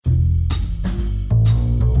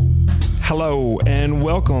Hello, and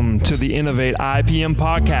welcome to the Innovate IPM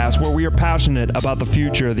podcast, where we are passionate about the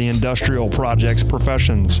future of the industrial projects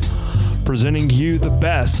professions, presenting you the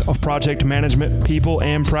best of project management people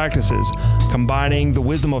and practices, combining the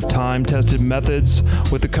wisdom of time-tested methods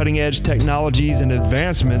with the cutting-edge technologies and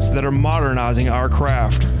advancements that are modernizing our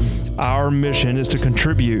craft. Our mission is to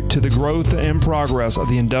contribute to the growth and progress of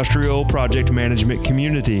the industrial project management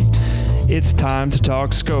community. It's time to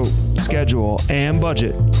talk scope, schedule, and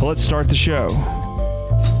budget. Let's start the show.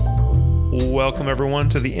 Welcome, everyone,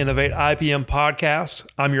 to the Innovate IPM podcast.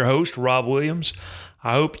 I'm your host, Rob Williams.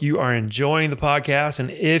 I hope you are enjoying the podcast, and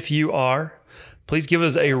if you are, please give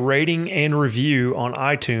us a rating and review on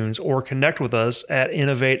iTunes or connect with us at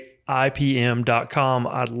innovateipm.com.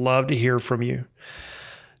 I'd love to hear from you.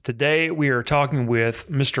 Today, we are talking with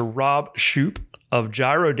Mr. Rob Shoop of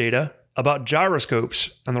GyroData about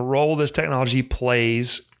gyroscopes and the role this technology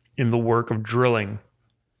plays in the work of drilling.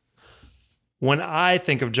 When I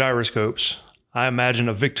think of gyroscopes, I imagine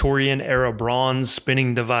a Victorian-era bronze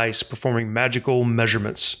spinning device performing magical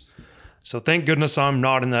measurements. So thank goodness I'm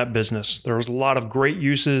not in that business. There's a lot of great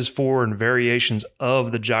uses for and variations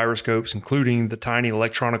of the gyroscopes, including the tiny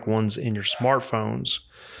electronic ones in your smartphones.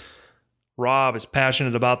 Rob is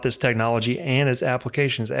passionate about this technology and its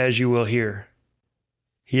applications, as you will hear.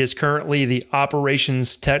 He is currently the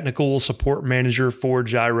Operations Technical Support Manager for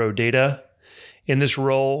GyroData. In this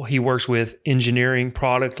role, he works with engineering,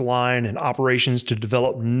 product line, and operations to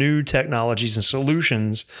develop new technologies and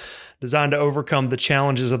solutions designed to overcome the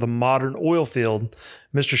challenges of the modern oil field.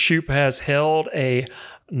 Mr. Shoop has held a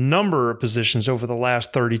number of positions over the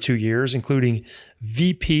last 32 years, including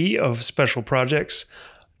VP of Special Projects,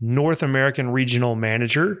 North American Regional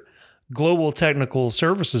Manager, Global Technical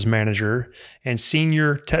Services Manager, and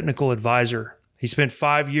Senior Technical Advisor. He spent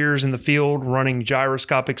 5 years in the field running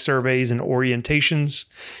gyroscopic surveys and orientations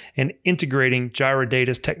and integrating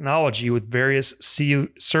GyroData's technology with various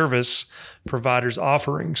service providers'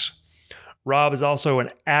 offerings. Rob is also an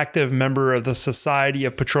active member of the Society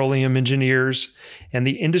of Petroleum Engineers and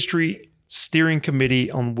the Industry Steering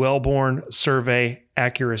Committee on Wellbore Survey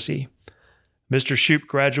Accuracy. Mr. Shoop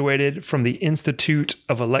graduated from the Institute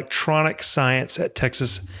of Electronic Science at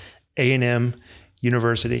Texas A&M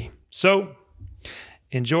University. So,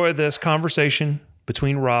 enjoy this conversation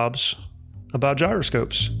between Robs about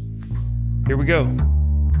gyroscopes. Here we go.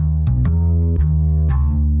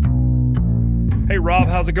 Hey, Rob,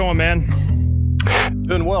 how's it going, man?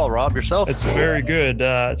 Doing well, Rob. Yourself? It's very good.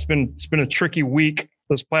 It's been a tricky week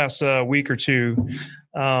this past week or two.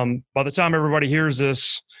 By the time everybody hears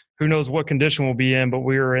this, who knows what condition we'll be in, but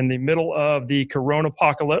we are in the middle of the corona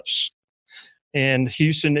apocalypse, and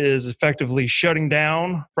Houston is effectively shutting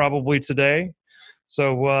down probably today.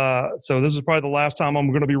 So this is probably the last time I'm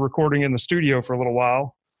going to be recording in the studio for a little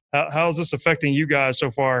while. How's this affecting you guys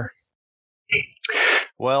so far?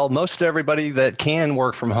 Well, most everybody that can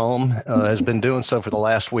work from home has been doing so for the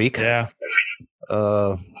last week. Yeah.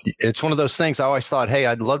 It's one of those things I always thought, hey,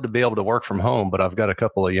 I'd love to be able to work from home, but I've got a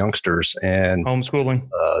couple of youngsters and homeschooling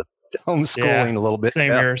a little bit.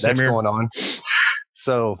 Same here. That's going on.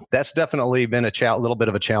 So that's definitely been a little bit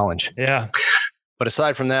of a challenge. Yeah. But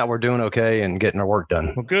aside from that, we're doing okay and getting our work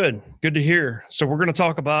done. Well, good to hear. So we're going to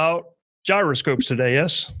talk about gyroscopes today.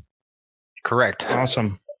 Yes. Correct.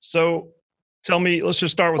 Awesome. So tell me, let's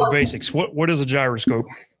just start with the basics. What is a gyroscope?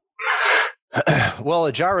 Well,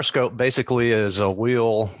 a gyroscope basically is a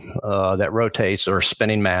wheel that rotates or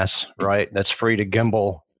spinning mass, right? That's free to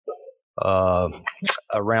gimbal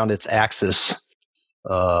around its axis,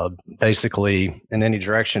 basically in any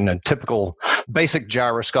direction. And typical basic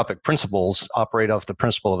gyroscopic principles operate off the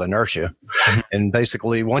principle of inertia. And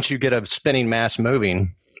basically, once you get a spinning mass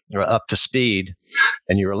moving up to speed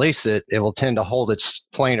and you release it, it will tend to hold its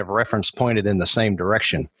plane of reference pointed in the same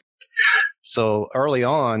direction. So early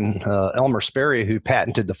on, Elmer Sperry, who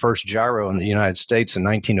patented the first gyro in the United States in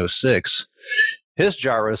 1906, his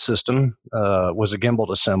gyro system was a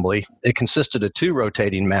gimbaled assembly. It consisted of two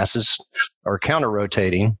rotating masses, or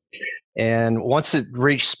counter-rotating, and once it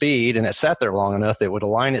reached speed and it sat there long enough, it would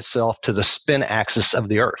align itself to the spin axis of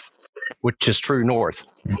the Earth, which is true north.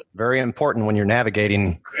 Very important when you're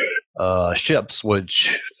navigating ships,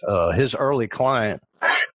 which his early client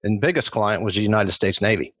and biggest client was the United States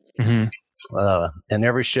Navy. Mm-hmm. And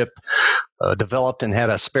every ship developed and had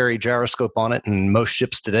a Sperry gyroscope on it, and most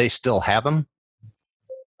ships today still have them.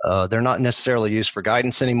 They're not necessarily used for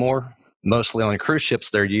guidance anymore. Mostly on cruise ships,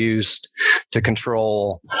 they're used to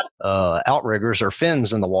control outriggers or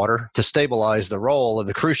fins in the water to stabilize the roll of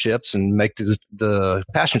the cruise ships and make the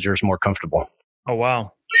passengers more comfortable. Oh,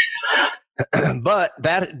 wow. But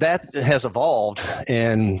that has evolved.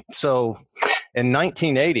 And so in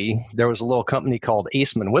 1980, there was a little company called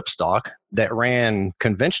Eastman Whipstock that ran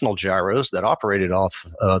conventional gyros that operated off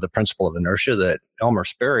the principle of inertia that Elmer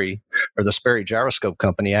Sperry, or the Sperry Gyroscope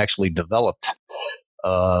Company, actually developed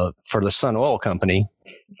for the Sun Oil Company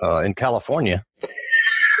in California.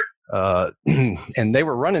 And they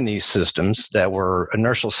were running these systems that were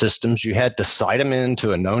inertial systems. You had to sight them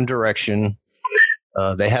into a known direction.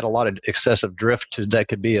 They had a lot of excessive drift that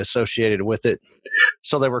could be associated with it.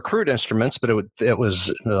 So they were crude instruments, but it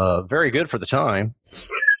was very good for the time.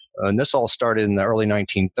 And this all started in the early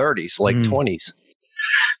 1930s, late 20s.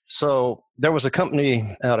 So there was a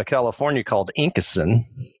company out of California called Inkeson,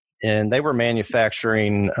 and they were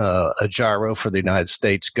manufacturing a gyro for the United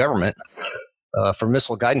States government for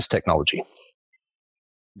missile guidance technology.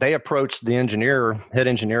 They approached the head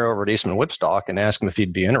engineer over at Eastman Whipstock and asked him if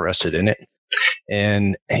he'd be interested in it.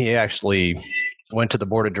 And he actually went to the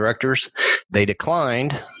board of directors. They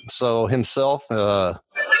declined. So himself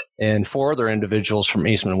and 4 other individuals from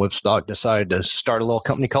Eastman Whipstock decided to start a little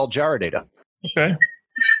company called Gyrodata. Okay.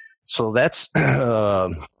 So that's how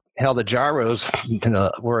the gyros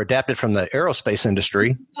were adapted from the aerospace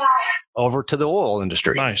industry over to the oil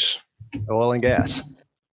industry. Nice. Oil and gas.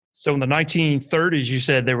 So in the 1930s, you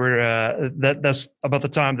said they were that's about the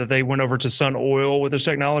time that they went over to Sun Oil with this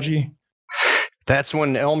technology? That's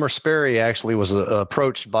when Elmer Sperry actually was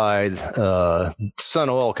approached by Sun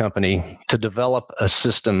Oil Company to develop a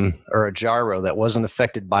system or a gyro that wasn't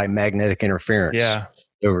affected by magnetic interference. Yeah.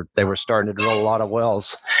 They were starting to drill a lot of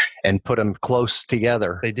wells and put them close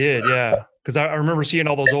together. They did, yeah. Because I remember seeing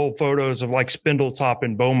all those old photos of like Spindletop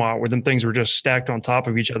in Beaumont where them things were just stacked on top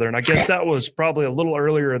of each other. And I guess that was probably a little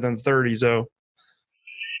earlier than the 30s, though.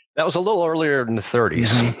 That was a little earlier in the 30s.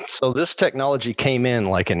 Mm-hmm. So this technology came in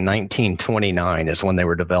like in 1929 is when they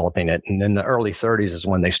were developing it. And in the early 30s is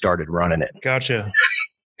when they started running it. Gotcha.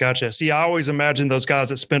 See, I always imagined those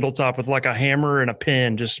guys at Spindletop with like a hammer and a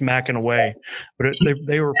pin just smacking away. But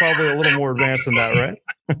they were probably a little more advanced than that,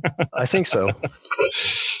 right? I think so.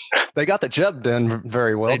 They got the job done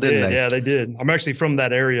very well, didn't they? Yeah, they did. I'm actually from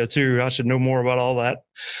that area too. I should know more about all that.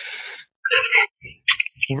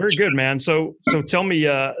 Well, very good, man. So tell me,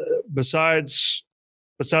 besides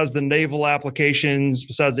the naval applications,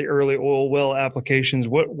 besides the early oil well applications,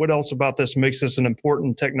 what else about this makes this an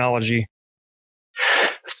important technology?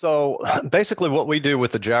 So basically what we do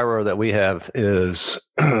with the gyro that we have is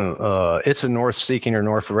it's a north-seeking or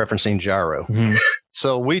north-referencing gyro. Mm-hmm.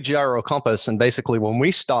 So we gyro compass, and basically when we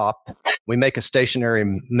stop, we make a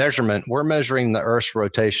stationary measurement. We're measuring the Earth's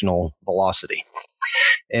rotational velocity.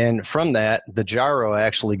 And from that, the gyro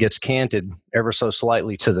actually gets canted ever so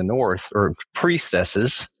slightly to the north, or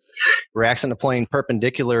precesses, reacts in a plane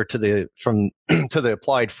perpendicular to the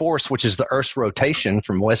applied force, which is the Earth's rotation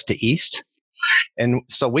from west to east. And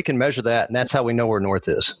so we can measure that, and that's how we know where north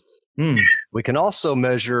is. We can also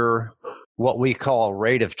measure what we call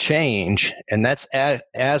rate of change, and that's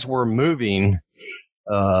as we're moving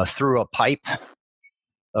through a pipe,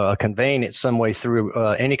 conveying it some way through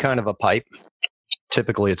any kind of a pipe.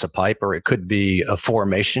 Typically, it's a pipe, or it could be a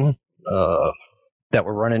formation that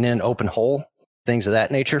we're running in, open hole, things of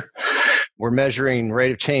that nature. We're measuring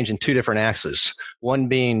rate of change in 2 different axes, one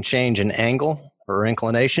being change in angle or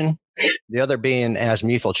inclination, the other being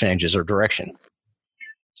azimuthal changes or direction.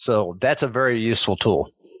 So that's a very useful tool.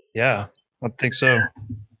 Yeah, I think so.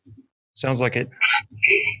 Sounds like it.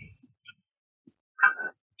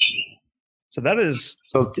 So that is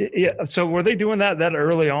yeah. So were they doing that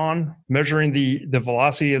early on, measuring the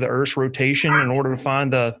velocity of the Earth's rotation in order to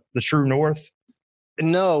find the true north?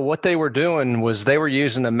 No, what they were doing was they were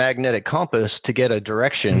using a magnetic compass to get a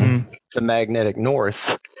direction to magnetic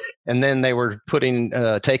north, and then they were taking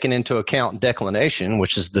into account declination,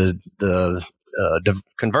 which is the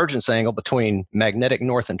convergence angle between magnetic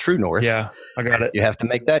north and true north. Yeah, I got it. You have to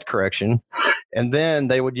make that correction. And then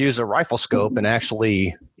they would use a rifle scope and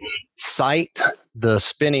actually sight the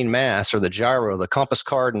spinning mass, or the gyro, the compass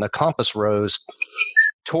card and the compass rose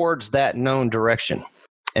towards that known direction.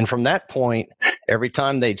 And from that point, every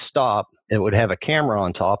time they'd stop, it would have a camera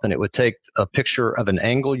on top, and it would take a picture of an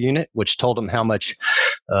angle unit, which told them how much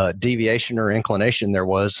deviation or inclination there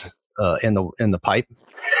was in the pipe.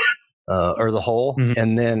 Or the hole. Mm-hmm.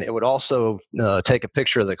 And then it would also take a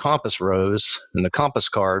picture of the compass rose and the compass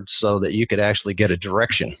card so that you could actually get a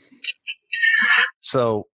direction.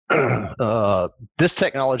 So this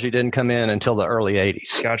technology didn't come in until the early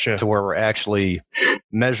 80s. Gotcha. To where we're actually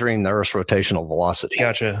measuring the Earth's rotational velocity.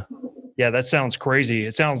 Gotcha. Yeah, that sounds crazy.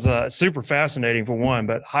 It sounds super fascinating for one,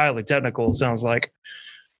 but highly technical, it sounds like.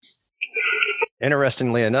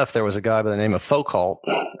 Interestingly enough, there was a guy by the name of Foucault,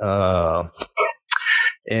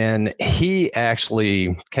 and he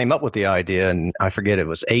actually came up with the idea, and I forget, it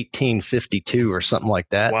was 1852 or something like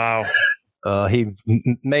that. Wow. He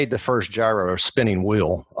made the first gyro spinning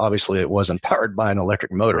wheel. Obviously, it wasn't powered by an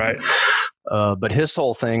electric motor. Right. But his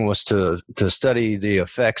whole thing was to study the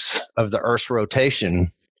effects of the Earth's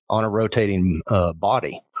rotation on a rotating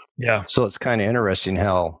body. Yeah. So it's kind of interesting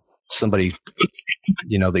how somebody,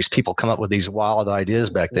 these people come up with these wild ideas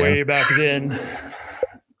back then. Way back then.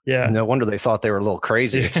 Yeah. No wonder they thought they were a little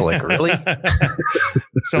crazy. It's like, really?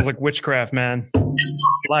 Sounds like witchcraft, man.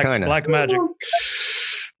 Black magic.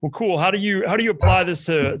 Well, cool. How do you apply this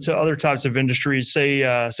to other types of industries?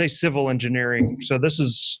 Say civil engineering. So this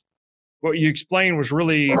is what you explained was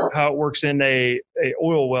really how it works in a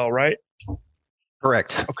oil well, right?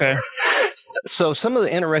 Correct. Okay. So some of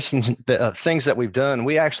the interesting things that we've done,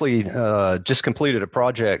 we actually just completed a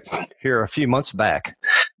project here a few months back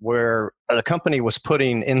where a company was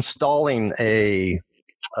installing a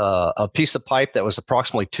piece of pipe that was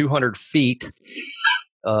approximately 200 feet,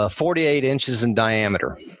 48 inches in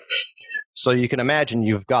diameter. So you can imagine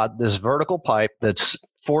you've got this vertical pipe that's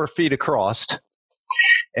 4 feet across,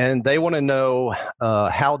 and they want to know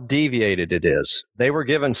how deviated it is. They were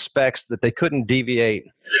given specs that they couldn't deviate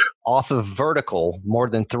off of vertical more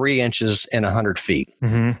than 3 inches in 100 feet.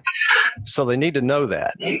 Mm-hmm. So they need to know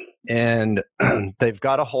that. And they've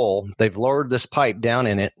got a hole. They've lowered this pipe down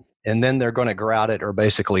in it, and then they're going to grout it or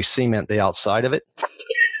basically cement the outside of it.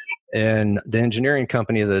 And the engineering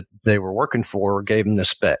company that they were working for gave them the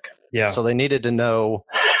spec. Yeah. So they needed to know,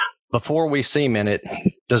 before we cement it,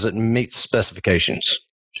 does it meet specifications?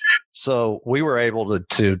 So we were able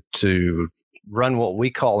to run what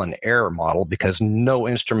we call an error model because no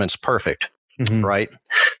instrument's perfect, mm-hmm. right?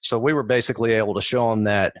 So we were basically able to show them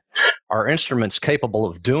that our instrument's capable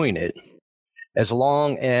of doing it as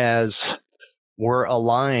long as we're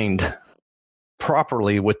aligned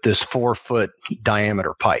properly with this 4-foot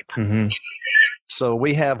diameter pipe. Mm-hmm. So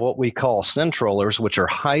we have what we call centrollers, which are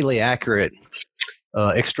highly accurate,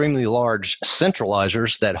 extremely large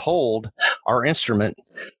centralizers that hold our instrument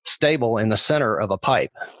stable in the center of a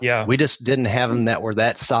pipe. Yeah. We just didn't have them that were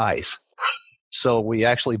that size. So we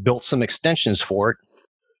actually built some extensions for it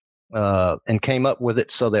and came up with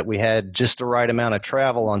it so that we had just the right amount of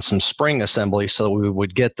travel on some spring assembly so we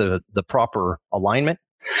would get the proper alignment.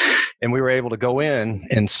 And we were able to go in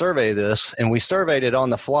and survey this, and we surveyed it on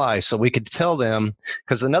the fly so we could tell them,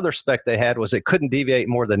 because another spec they had was it couldn't deviate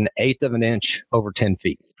more than 1/8 of an inch over 10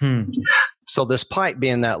 feet. So this pipe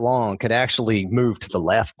being that long could actually move to the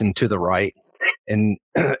left and to the right and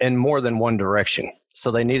in more than one direction. So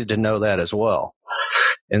they needed to know that as well.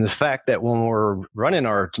 And the fact that when we're running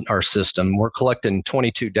our system, we're collecting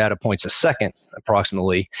 22 data points a second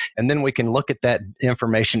approximately, and then we can look at that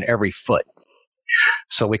information every foot.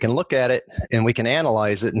 So we can look at it and we can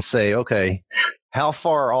analyze it and say, okay, how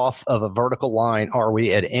far off of a vertical line are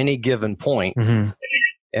we at any given point? Mm-hmm.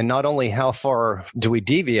 And not only how far do we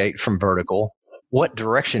deviate from vertical, what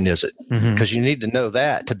direction is it? Because Mm-hmm. you need to know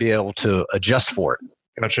that to be able to adjust for it.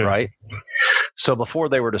 Gotcha. Right? So before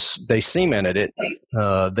they cemented it,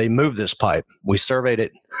 they moved this pipe. We surveyed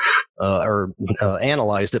it or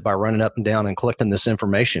analyzed it by running up and down and collecting this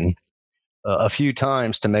information a few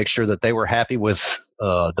times to make sure that they were happy with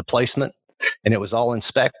the placement and it was all in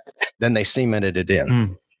spec. Then they cemented it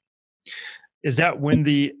in. Is that when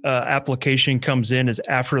the application comes in? Is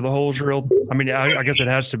after the hole drilled? I mean, I guess it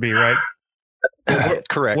has to be, right?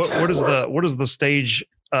 Correct. What is the stage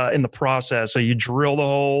in the process? So you drill the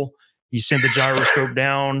hole, you send the gyroscope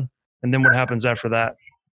down, and then what happens after that?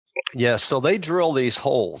 Yeah, so they drill these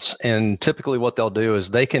holes, and typically what they'll do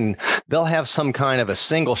is they'll have some kind of a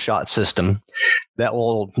single shot system that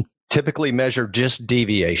will typically measure just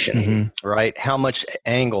deviation, mm-hmm. right? How much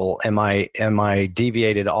angle am I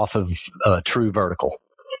deviated off of true vertical?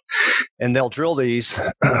 And they'll drill these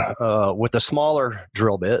with a smaller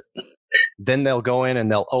drill bit. Then they'll go in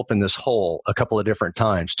and they'll open this hole a couple of different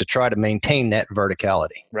times to try to maintain that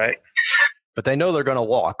verticality. Right. But they know they're going to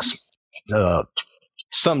walk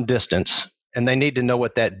some distance, and they need to know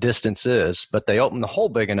what that distance is. But they open the hole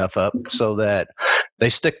big enough up so that they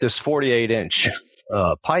stick this 48-inch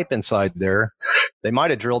pipe inside there. They might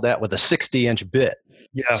have drilled that with a 60-inch bit.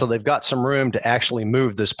 Yeah. So they've got some room to actually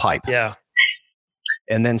move this pipe. Yeah.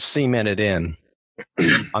 And then cement it in.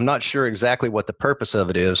 I'm not sure exactly what the purpose of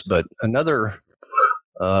it is, but another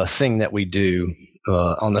thing that we do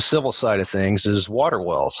on the civil side of things is water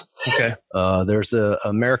wells. Okay. There's the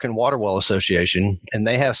American Water Well Association, and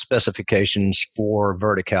they have specifications for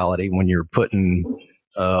verticality when you're putting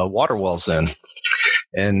water wells in.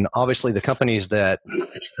 And obviously, the companies that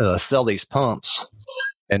sell these pumps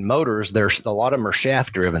and motors, there's a lot of them are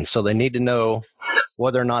shaft driven, so they need to know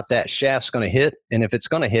whether or not that shaft's going to hit, and if it's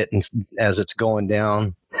going to hit as it's going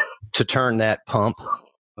down, to turn that pump,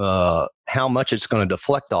 how much it's going to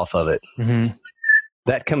deflect off of it. Mm-hmm.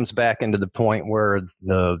 That comes back into the point where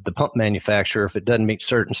the pump manufacturer, if it doesn't meet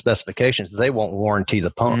certain specifications, they won't warranty the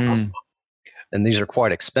pump. Mm. And these are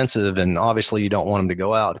quite expensive, and obviously you don't want them to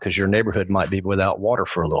go out because your neighborhood might be without water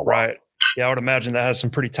for a little while. Right. Yeah, I would imagine that has some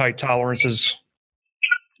pretty tight tolerances.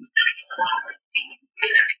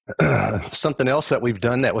 Something else that we've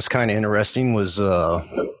done that was kind of interesting was this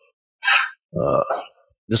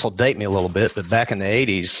will date me a little bit, but back in the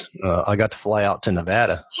 80s, I got to fly out to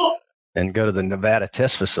Nevada and go to the Nevada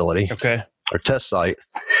test facility, or test site.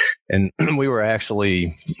 And we were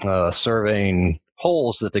actually surveying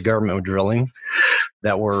holes that the government were drilling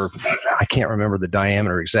that were, I can't remember the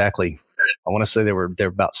diameter exactly. I want to say they're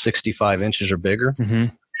about 65 inches or bigger.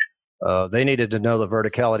 Mm-hmm. They needed to know the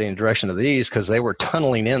verticality and direction of these because they were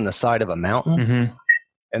tunneling in the side of a mountain. Mm-hmm.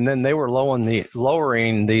 And then they were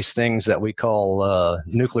lowering these things that we call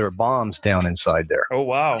nuclear bombs down inside there. Oh,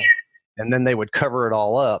 wow. And then they would cover it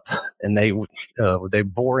all up, and they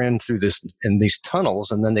bore in through these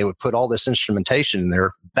tunnels, and then they would put all this instrumentation in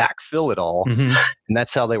there, backfill it all, mm-hmm. and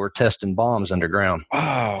that's how they were testing bombs underground.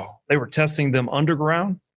 Wow. They were testing them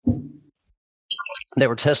underground? They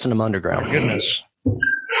were testing them underground. My goodness.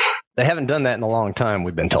 They haven't done that in a long time,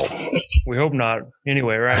 we've been told. We hope not.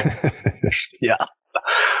 Anyway, right? Yeah.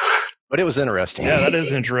 But it was interesting. Yeah, that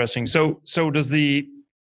is interesting. So does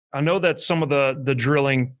I know that some of the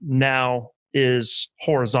drilling now is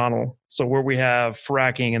horizontal. So where we have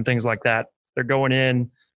fracking and things like that, they're going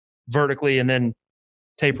in vertically and then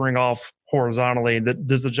tapering off horizontally.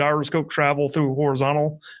 Does the gyroscope travel through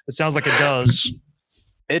horizontal? It sounds like it does.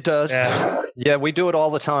 It does. Yeah, we do it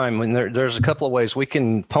all the time. When there's a couple of ways. We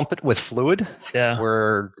can pump it with fluid,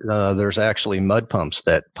 where there's actually mud pumps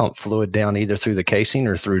that pump fluid down either through the casing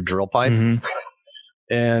or through drill pipe. Mm-hmm.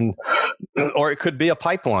 Or it could be a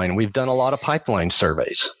pipeline. We've done a lot of pipeline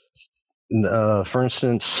surveys. For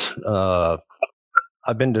instance,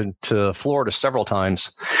 I've been to Florida several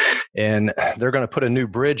times, and they're going to put a new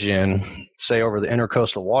bridge in, say over the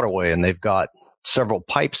Intercoastal Waterway, and they've got several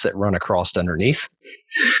pipes that run across underneath.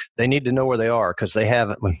 They need to know where they are because they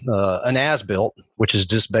have an as-built, which is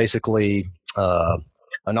just basically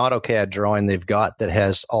an AutoCAD drawing they've got that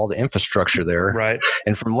has all the infrastructure there. Right.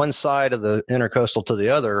 And from one side of the Intercoastal to the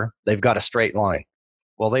other, they've got a straight line.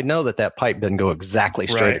 Well, they know that pipe doesn't go exactly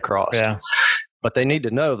straight across. Yeah. But they need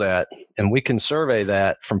to know that, and we can survey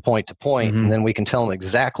that from point to point, mm-hmm. and then we can tell them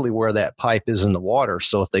exactly where that pipe is in the water.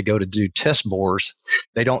 So if they go to do test bores,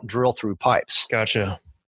 they don't drill through pipes. Gotcha.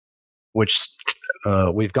 Which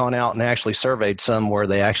we've gone out and actually surveyed some where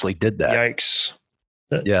they actually did that. Yikes.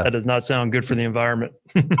 That does not sound good for the environment.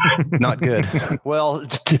 Not good. Well,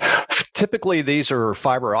 typically these are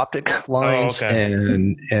fiber optic lines,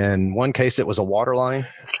 and in one case it was a water line.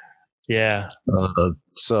 Yeah.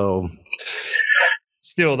 So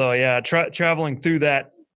still though, yeah, traveling through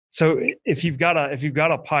that. So if you've got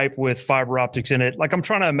a pipe with fiber optics in it, like I'm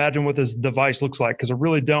trying to imagine what this device looks like, because I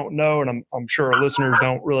really don't know, and I'm sure our listeners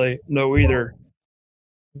don't really know either.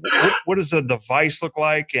 What does a device look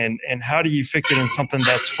like, and how do you fix it in something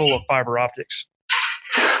that's full of fiber optics?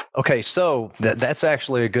 Okay, so that's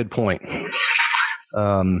actually a good point.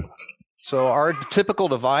 So our typical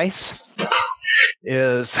device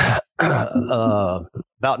is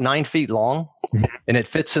about 9 feet long, and it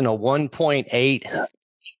fits in a 1.8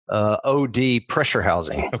 OD pressure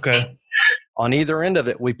housing. Okay. On either end of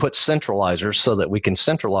it, we put centralizers so that we can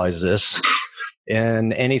centralize this.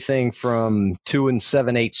 And anything from 2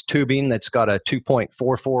 7/8 tubing that's got a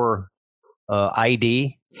 2.44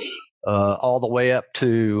 ID, all the way up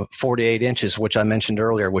to 48 inches, which I mentioned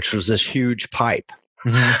earlier, which was this huge pipe.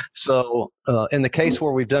 Mm-hmm. So in the case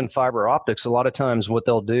where we've done fiber optics, a lot of times what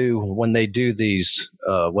they'll do when they do these,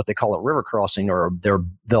 what they call a river crossing, or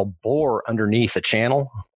they'll bore underneath a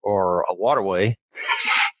channel or a waterway.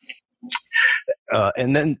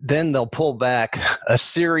 And then they'll pull back a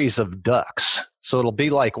series of ducts. So it'll be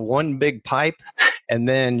like one big pipe, and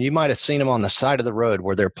then you might have seen them on the side of the road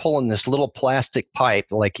where they're pulling this little plastic pipe,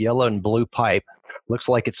 like yellow and blue pipe. Looks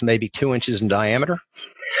like it's maybe 2 inches in diameter.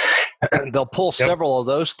 They'll pull several of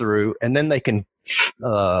those through, and then they can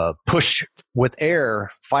push with air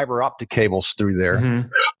fiber optic cables through there, mm-hmm.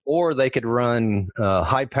 or they could run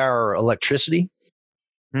high power electricity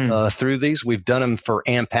through these. We've done them for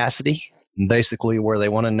ampacity, basically where they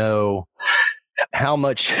want to know how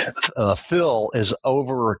much fill is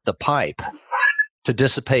over the pipe. to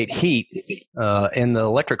dissipate heat in the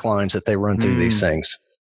electric lines that they run through these things,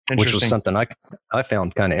 which was something I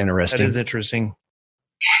found kind of interesting. That is interesting.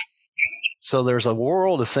 So there's a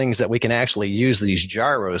world of things that we can actually use these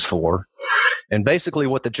gyros for. And basically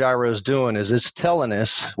what the gyro is doing is it's telling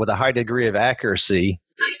us with a high degree of accuracy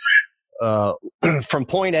from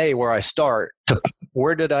point A where I start to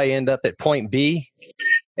where did I end up at point B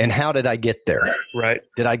and how did I get there? Right.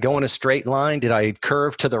 Did I go in a straight line? Did I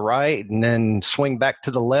curve to the right and then swing back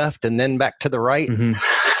to the left and then back to the right? Mm-hmm.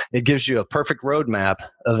 It gives you a perfect roadmap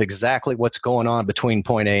of exactly what's going on between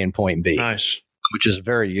point A and point B. Nice. Which is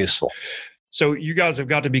very useful. So you guys have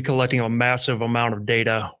got to be collecting a massive amount of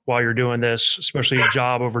data while you're doing this, especially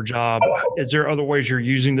job over job. Is there other ways you're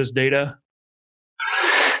using this data?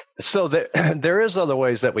 So there is other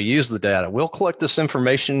ways that we use the data. We'll collect this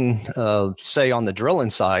information, say on the drilling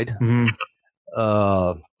side,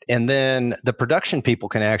 and then the production people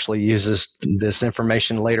can actually use this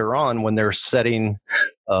information later on when they're setting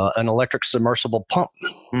an electric submersible pump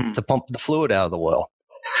to pump the fluid out of the well.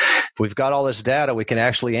 If we've got all this data, we can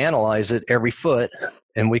actually analyze it every foot,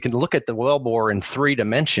 and we can look at the wellbore in 3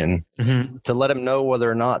 dimension to let them know whether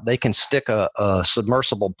or not they can stick a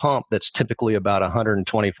submersible pump that's typically about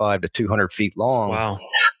 125 to 200 feet long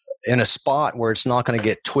in a spot where it's not going to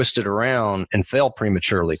get twisted around and fail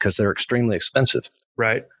prematurely because they're extremely expensive.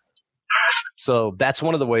 Right. So that's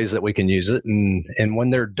one of the ways that we can use it. And when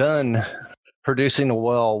they're done producing a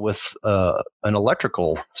well with an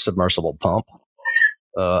electrical submersible pump,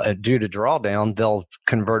 due to drawdown, they'll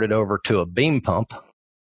convert it over to a beam pump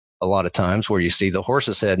a lot of times where you see the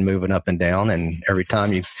horse's head moving up and down. And every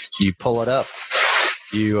time you pull it up,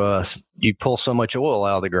 you pull so much oil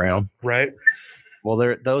out of the ground. Right.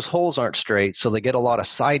 Well, those holes aren't straight, so they get a lot of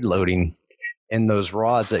side loading in those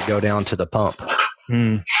rods that go down to the pump.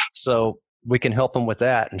 So we can help them with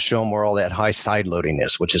that and show them where all that high side loading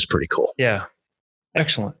is, which is pretty cool. Yeah.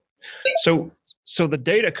 Excellent. So the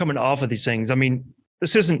data coming off of these things, I mean,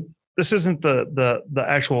 this isn't the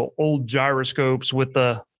actual old gyroscopes with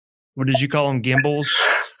the, what did you call them, gimbals?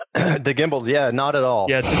 The gimbal, yeah, not at all.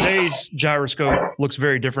 Yeah, today's gyroscope looks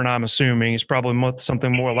very different, I'm assuming. It's probably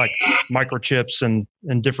something more like microchips and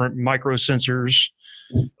different micro sensors.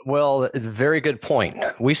 Well, very good point.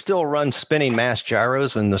 We still run spinning mass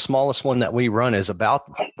gyros, and the smallest one that we run is about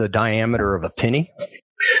the diameter of a penny.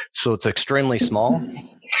 So it's extremely small.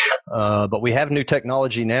 But we have new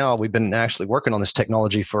technology now. We've been actually working on this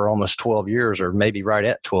technology for almost 12 years, or maybe right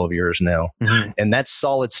at 12 years now. And that's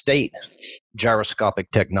solid state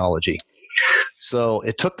gyroscopic technology. So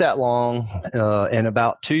it took that long. And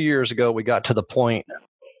about 2 years ago, we got to the point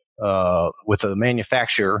with a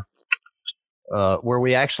manufacturer where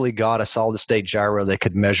we actually got a solid state gyro that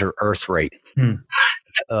could measure earth rate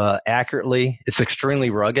accurately. It's extremely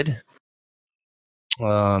rugged.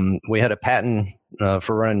 We had a patent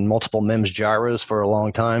for running multiple MEMS gyros for a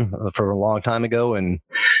long time ago, and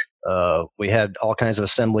we had all kinds of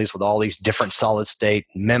assemblies with all these different solid state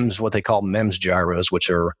MEMS, what they call MEMS gyros, which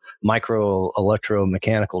are micro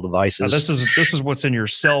electromechanical devices. Now this is what's in your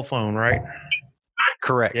cell phone, right?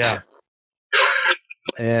 Correct. Yeah.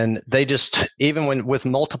 And they just, even with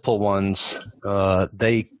multiple ones,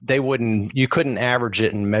 you couldn't average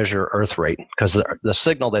it and measure earth rate because the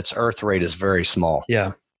signal that's earth rate is very small.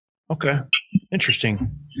 Yeah. Okay.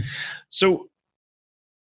 Interesting. So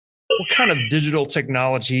what kind of digital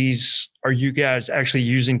technologies are you guys actually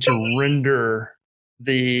using to render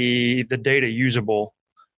the data usable?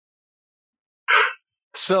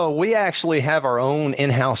 So we actually have our own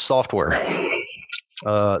in-house software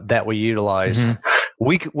that we utilize.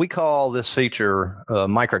 We call this feature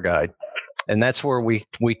microguide, and that's where we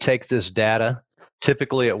take this data,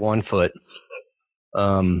 typically at 1 foot,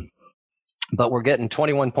 but we're getting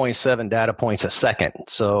 21.7 data points a second.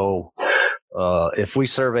 So if we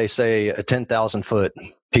survey, say, a 10,000 foot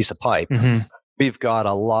piece of pipe, we've got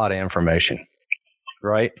a lot of information,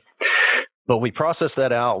 right? But we process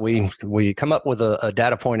that out. We come up with a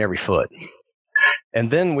data point every foot. And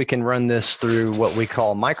then we can run this through what we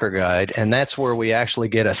call microguide, and that's where we actually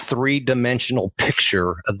get a 3-dimensional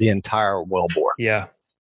picture of the entire wellbore. Yeah.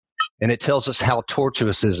 And it tells us how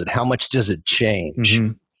tortuous is it, how much does it change,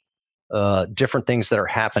 different things that are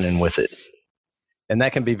happening with it. And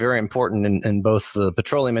that can be very important in both the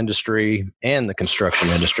petroleum industry and the construction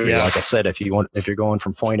industry. Yeah. Like I said, if you're going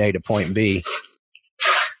from point A to point B.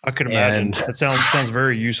 I could imagine. That sounds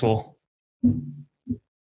very useful.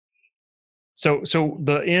 So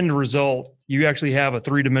the end result, you actually have a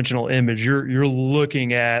 3-dimensional image. You're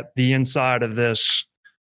looking at the inside of this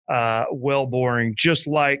well boring, just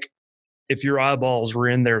like if your eyeballs were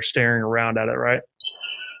in there staring around at it, right?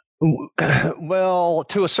 Well,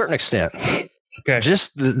 to a certain extent. Okay.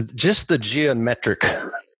 Just the geometric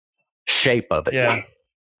shape of it. Yeah.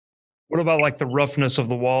 What about like the roughness of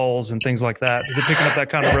the walls and things like that? Is it picking up that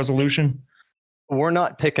kind of resolution? We're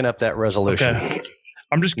not picking up that resolution. Okay.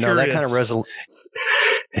 I'm just curious. No, that kind of resolution.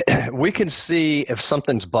 We can see if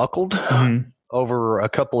something's buckled over a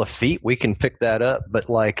couple of feet. We can pick that up. But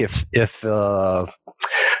like if it's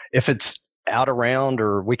out around,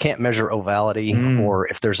 or we can't measure ovality, or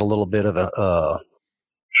if there's a little bit of a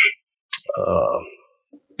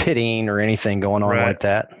pitting or anything going on like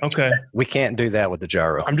that. Okay. We can't do that with the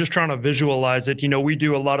gyro. I'm just trying to visualize it. You know, we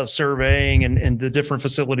do a lot of surveying and the different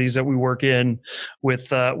facilities that we work in with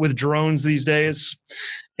drones these days,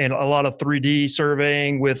 and a lot of 3D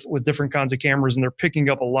surveying with different kinds of cameras, and they're picking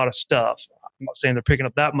up a lot of stuff. I'm not saying they're picking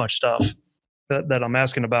up that much stuff that I'm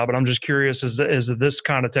asking about, but I'm just curious, is this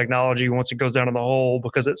kind of technology, once it goes down in the hole,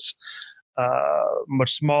 because it's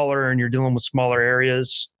much smaller and you're dealing with smaller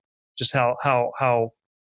areas, just how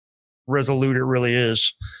resolute it really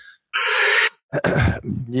is.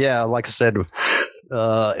 Yeah, like I said,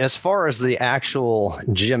 as far as the actual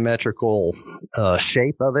geometrical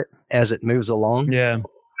shape of it as it moves along,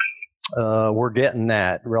 we're getting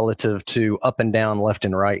that relative to up and down, left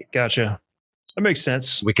and right. Gotcha. That makes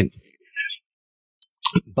sense. We can,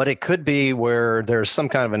 but it could be where there's some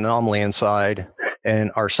kind of anomaly inside, and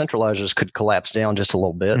our centralizers could collapse down just a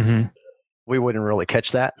little bit. We wouldn't really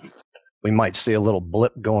catch that. We might see a little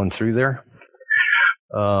blip going through there.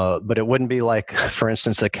 But it wouldn't be like, for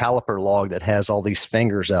instance, a caliper log that has all these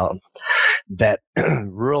fingers out that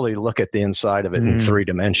really look at the inside of it in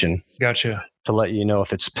 3D. Gotcha. To let you know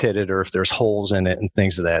if it's pitted or if there's holes in it and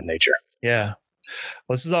things of that nature. Yeah.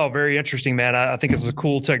 Well, this is all very interesting, man. I think it's a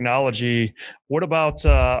cool technology. What about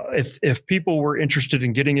if people were interested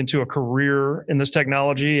in getting into a career in this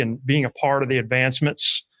technology and being a part of the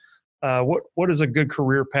advancements? What is a good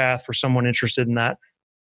career path for someone interested in that?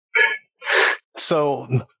 So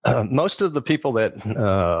most of the people that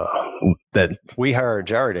we hire at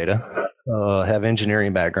GyroData have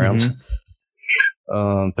engineering backgrounds,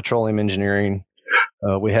 petroleum engineering.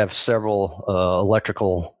 We have several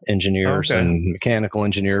electrical engineers and mechanical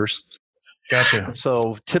engineers. Gotcha.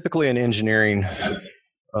 So typically an engineering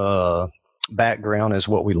background is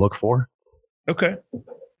what we look for. Okay.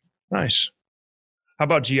 Nice. How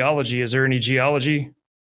about geology? Is there any geology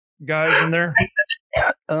guys in there?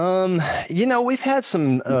 We've had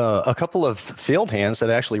a couple of field hands that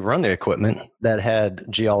actually run the equipment that had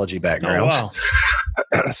geology backgrounds. Oh,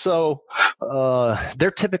 wow. So they're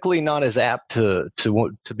typically not as apt to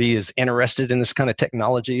be as interested in this kind of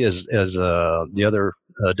technology as the other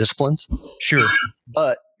disciplines. Sure.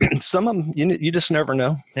 But some of them, you just never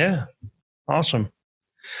know. Yeah. Awesome.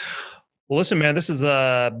 Well, listen, man, this has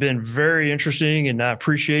been very interesting, and I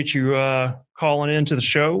appreciate you calling into the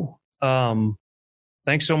show.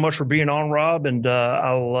 Thanks so much for being on, Rob. And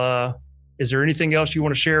is there anything else you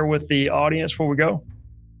want to share with the audience before we go?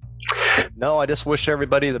 No, I just wish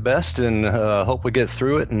everybody the best, and hope we get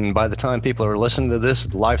through it. And by the time people are listening to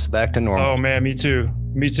this, life's back to normal. Oh, man, me too.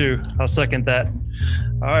 Me too. I'll second that.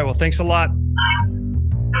 All right. Well, thanks a lot.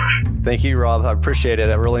 Thank you, Rob. I appreciate it.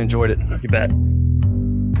 I really enjoyed it. You bet.